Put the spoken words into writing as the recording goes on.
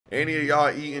Any of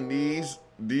y'all eating these?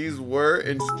 These were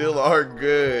and still are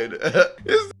good.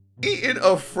 It's eating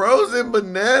a frozen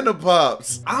banana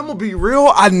pops. I'm gonna be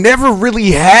real, I never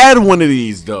really had one of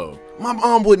these though. My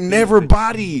mom would never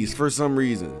buy these for some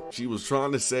reason. She was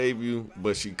trying to save you,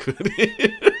 but she couldn't.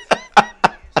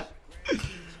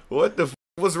 What the f?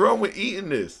 What's wrong with eating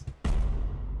this?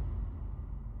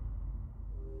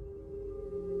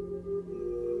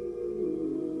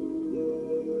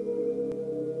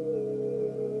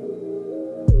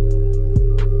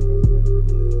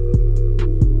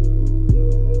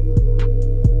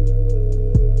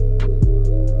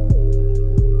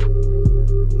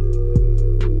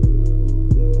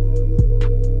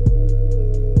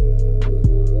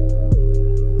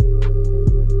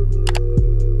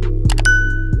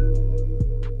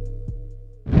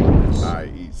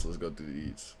 Let's go through the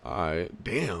eats. All right,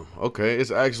 damn. Okay,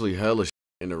 it's actually hella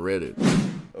in the Reddit.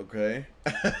 Okay.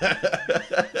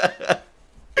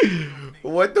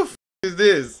 What the f is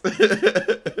this?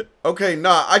 Okay,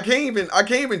 nah, I can't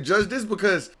even judge this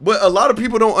because what a lot of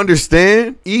people don't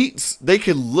understand, eats, they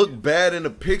can look bad in a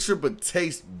picture but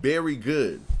taste very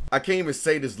good. I can't even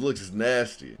say this looks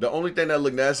nasty. The only thing that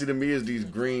look nasty to me is these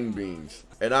green beans.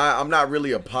 And I'm not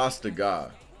really a pasta guy,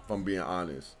 if I'm being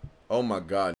honest. Oh my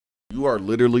God. You are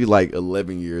literally like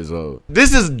 11 years old.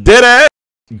 This is dead ass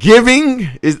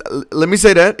giving is, let me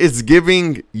say that, it's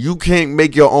giving you can't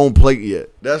make your own plate yet.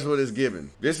 That's what it's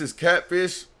giving. This is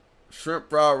catfish, shrimp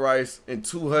fried rice, and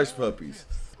 2 hush puppies.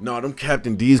 No, them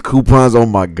Captain D's coupons, oh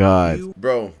my God.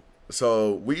 Bro,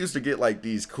 so we used to get like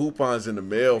these coupons in the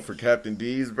mail for Captain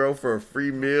D's, bro, for a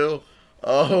free meal.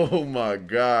 Oh my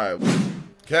God.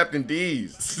 Captain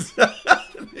D's.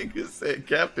 Nigga said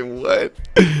Captain what?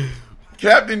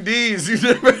 Captain D's, you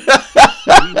never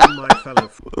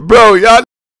bro, y'all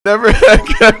never had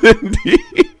Captain D.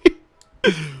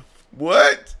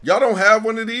 What? Y'all don't have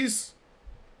one of these?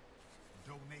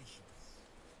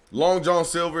 Long John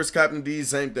Silver's, Captain D's,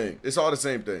 same thing. It's all the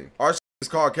same thing. Our shit is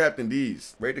called Captain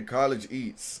D's. Rated College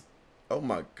Eats. Oh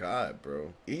my God,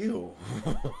 bro. Ew.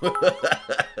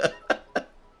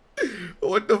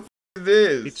 What the f is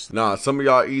this? Nah, some of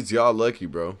y'all eats, y'all lucky,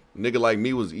 bro. Nigga like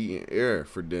me was eating air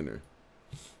for dinner.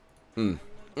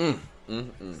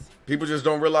 People just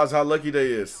don't realize how lucky they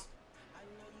is.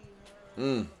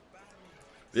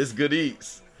 This good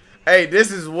eats. Hey,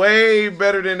 this is way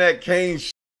better than that cane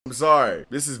shit. I'm sorry.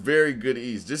 This is very good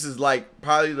eats. This is like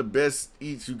probably the best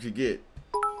eats you could get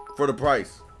for the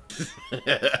price.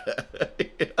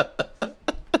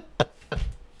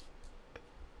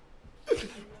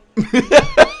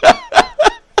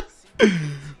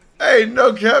 Hey,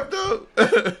 no cap though.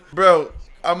 Bro,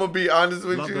 I'm gonna be honest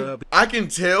with you. I can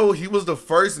tell he was the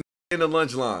first in the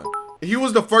lunch line. He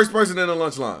was the first person in the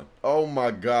lunch line. Oh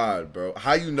my God, bro.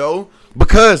 How you know?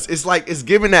 Because it's like, it's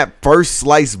giving that first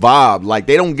slice vibe. Like,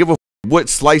 they don't give a what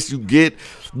slice you get.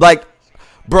 Like,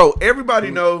 bro,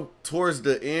 everybody know towards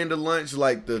the end of lunch,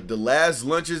 like the last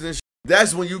lunches and shit,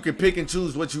 that's when you can pick and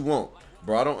choose what you want.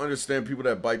 Bro, I don't understand people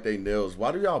that bite their nails.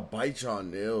 Why do y'all bite y'all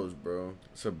nails, bro?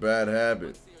 It's a bad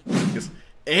habit.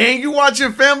 And you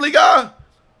watching Family Guy?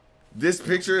 This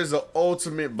picture is an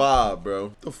ultimate vibe,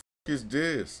 bro. The f is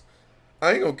this?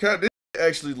 I ain't gonna cap. This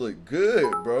actually look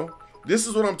good, bro. This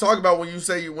is what I'm talking about when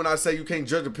I say you can't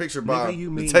judge a picture by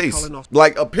the taste.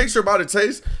 Like a picture by the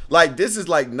taste. Like this is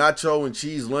like nacho and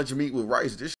cheese lunch meat with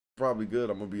rice. This shit probably good.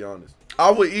 I'm gonna be honest. I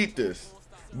would eat this,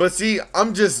 but see,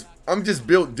 I'm just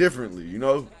built differently. You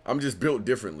know, I'm just built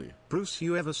differently. Bruce,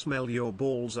 you ever smell your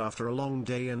balls after a long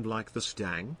day and like the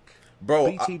stank?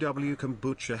 Bro, BTW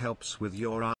kombucha helps with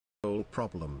your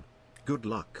problem. Good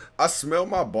luck. I smell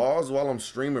my balls while I'm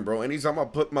streaming, bro. Anytime I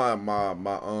put my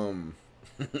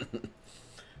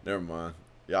never mind.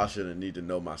 Y'all shouldn't need to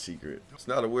know my secret. It's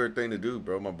not a weird thing to do,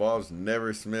 bro. My balls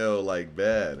never smell like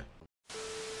bad.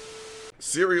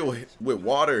 Cereal with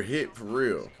water hit for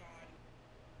real.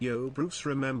 Yo, Bruce,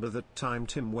 remember that time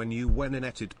Tim when you went and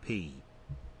etted pee?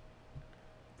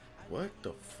 What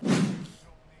the f?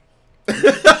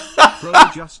 Bro,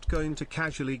 just going to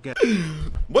casually get.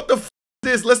 What the f is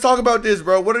this? Let's talk about this,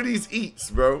 bro. What are these eats,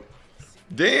 bro?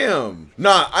 Damn.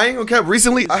 Nah, I ain't gonna cap.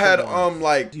 Recently, I had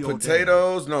like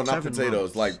potatoes. No, not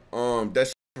potatoes. Like that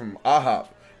shit from IHOP,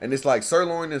 and it's like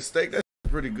sirloin and steak. That's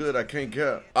pretty good. I can't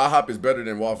cap. IHOP is better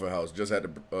than Waffle House. Just had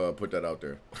to put that out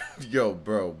there. Yo,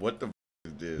 bro, what the f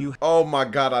is this? Oh my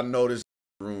God, I know this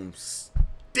room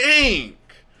stink.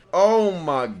 Oh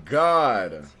my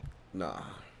God. Nah.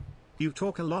 You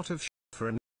talk a lot of shit for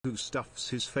a who stuffs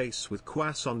his face with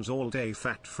croissants all day,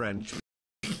 fat French.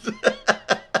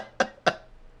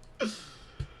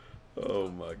 Oh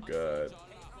my God.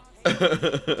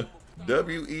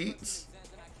 W eats.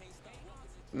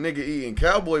 Nigga eating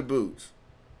cowboy boots.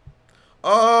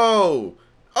 Oh,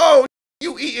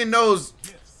 you eating those?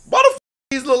 Why the f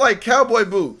these look like cowboy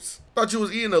boots? Thought you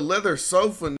was eating a leather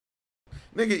sofa.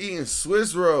 Nigga eating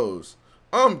Swiss rolls.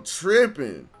 I'm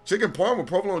tripping. Chicken parm with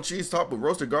provolone cheese topped with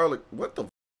roasted garlic. What the f?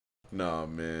 Nah,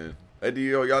 man. Hey,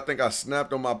 y'all think I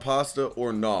snapped on my pasta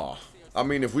or nah? I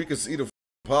mean, if we could see the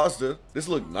pasta, this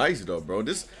look nice though, bro.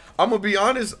 This, I'm gonna be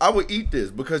honest, I would eat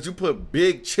this because you put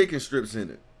big chicken strips in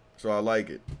it. So I like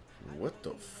it. What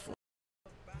the fuck?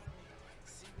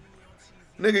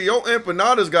 Nigga, your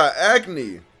empanadas got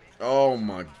acne. Oh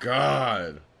my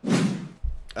God.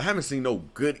 I haven't seen no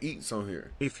good eats on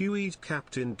here. If you eat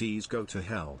Captain D's, go to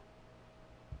hell.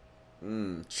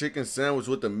 Chicken sandwich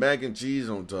with the mac and cheese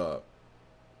on top.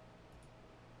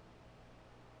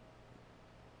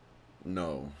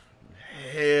 No.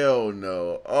 Hell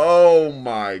no. Oh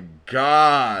my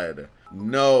God.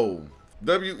 No.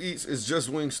 W Eats is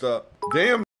just Wingstop.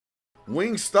 Damn.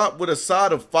 Wingstop with a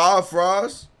side of 5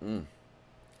 fries.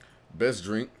 Best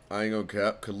drink. I ain't gonna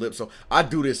cap. Calypso. I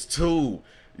do this too.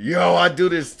 Yo, I do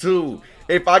this too.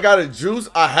 If I got a juice,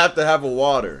 I have to have a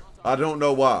water. I don't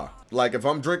know why. Like if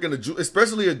I'm drinking a juice,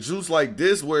 especially a juice like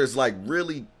this where it's like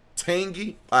really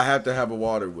tangy, I have to have a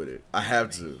water with it. I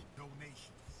have to.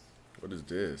 What is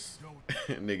this?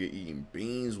 Nigga eating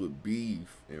beans with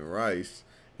beef and rice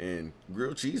and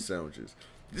grilled cheese sandwiches.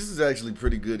 This is actually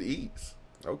pretty good eats.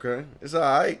 Okay, it's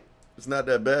alright. It's not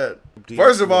that bad.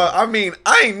 First of all, I mean,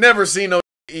 I ain't never seen no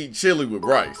eat chili with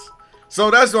rice. So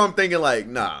that's what I'm thinking, like,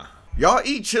 nah. Y'all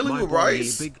eat chili with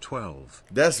rice? Big 12.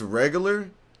 That's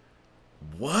regular?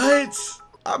 What?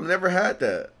 I've never had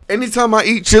that. Anytime I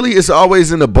eat chili, it's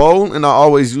always in a bowl, and I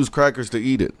always use crackers to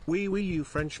eat it. You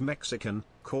French Mexican,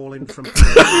 calling from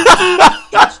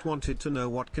just wanted to know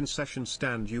what concession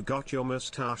stand you got your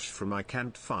mustache from. I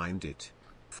can't find it.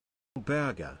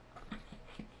 Burger.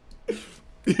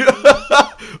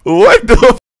 What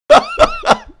the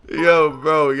Yo,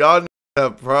 bro, y'all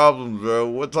have problems, bro.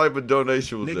 What type of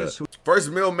donation was that? First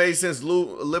meal made since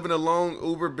living alone.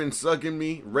 Uber been sucking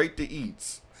me. Rate the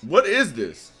eats. What is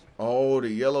this? Oh, the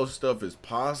yellow stuff is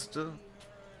pasta.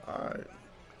 All right.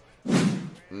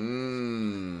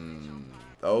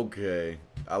 Okay,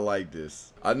 I like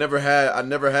this. I never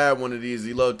had one of these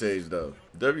elotes though.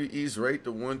 W Eats rate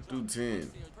the 1 through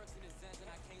 10.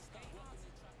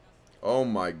 Oh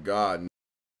my God.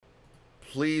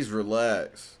 Please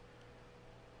relax.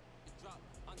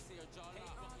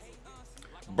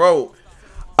 Bro,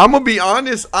 I'm gonna be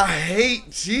honest, I hate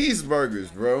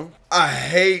cheeseburgers, bro. I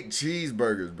hate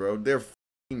cheeseburgers, bro. They're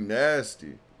f***ing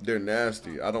nasty. They're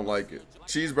nasty. I don't like it.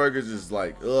 Cheeseburgers is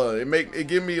like, ugh. It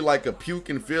give me like a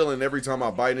puking feeling every time I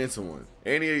bite into one.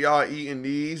 Any of y'all eating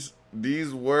these?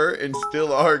 These were and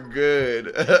still are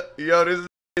good. Yo, this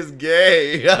is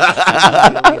gay.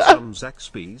 Some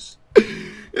Zaxby's.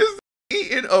 It's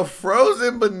eating a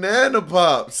frozen banana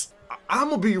pops. I'm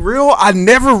gonna be real, I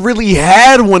never really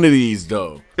had one of these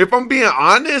though. If I'm being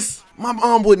honest, my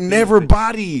mom would never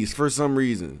buy these for some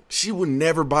reason. She would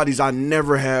never buy these. I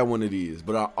never had one of these,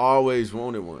 but I always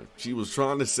wanted one. She was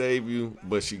trying to save you,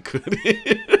 but she couldn't.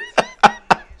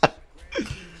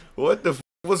 What the f?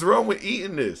 What's wrong with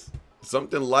eating this?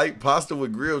 Something light pasta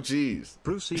with grilled cheese.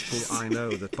 Bruce equal, I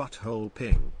know that butthole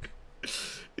pink.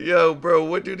 Yo, bro,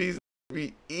 what do these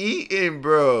be eating,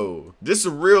 bro? This is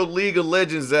a real League of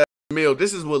Legends meal.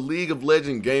 This is what League of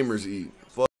Legends gamers eat.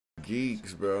 Fuck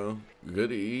geeks, bro.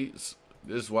 Good eats.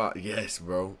 This why, yes,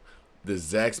 bro. The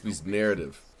Zaxby's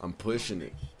narrative. I'm pushing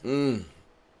it.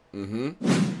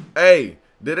 Hey,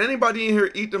 did anybody in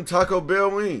here eat them Taco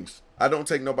Bell wings? I don't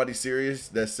take nobody serious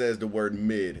that says the word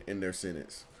mid in their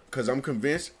sentence. Because I'm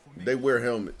convinced they wear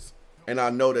helmets. And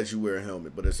I know that you wear a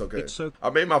helmet, but it's okay. I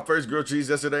made my first grilled cheese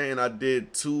yesterday and I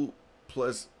did 2+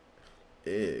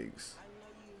 eggs.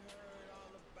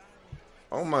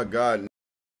 Oh my God.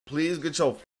 Please get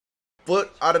your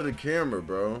foot out of the camera,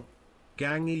 bro.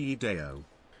 Gangy Deo.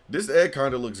 This egg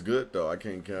kind of looks good, though. I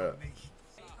can't cap.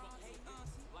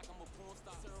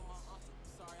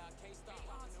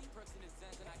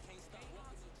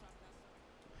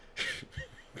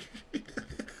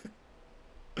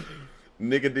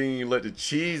 Nigga didn't even let the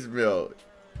cheese melt.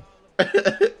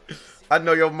 I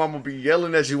know your mama be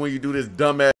yelling at you when you do this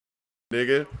dumbass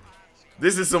nigga.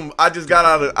 This is some I just got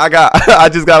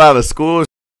out of school.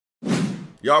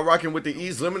 Y'all rocking with the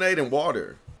Ease lemonade and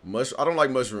water. I don't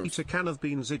like mushrooms. Eat a can of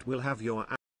beans, it will have your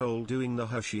asshole doing the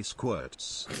Hershey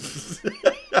squirts.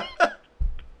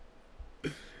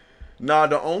 Nah,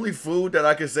 the only food that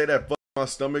I can say that fuck my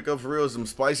stomach up for real is some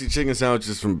spicy chicken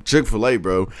sandwiches from Chick-fil-A,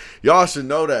 bro. Y'all should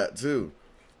know that too.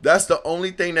 That's the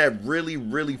only thing that really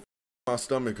fuck my my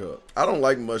stomach up. I don't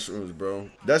like mushrooms, bro.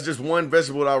 That's just one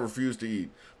vegetable that I refuse to eat.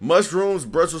 Mushrooms,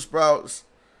 Brussels sprouts,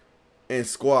 and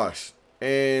squash.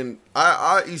 And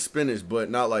I eat spinach, but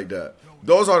not like that.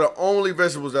 Those are the only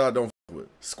vegetables that I don't fuck with.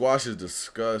 Squash is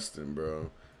disgusting,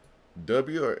 bro.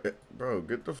 Bro,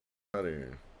 get the fuck out of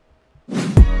here.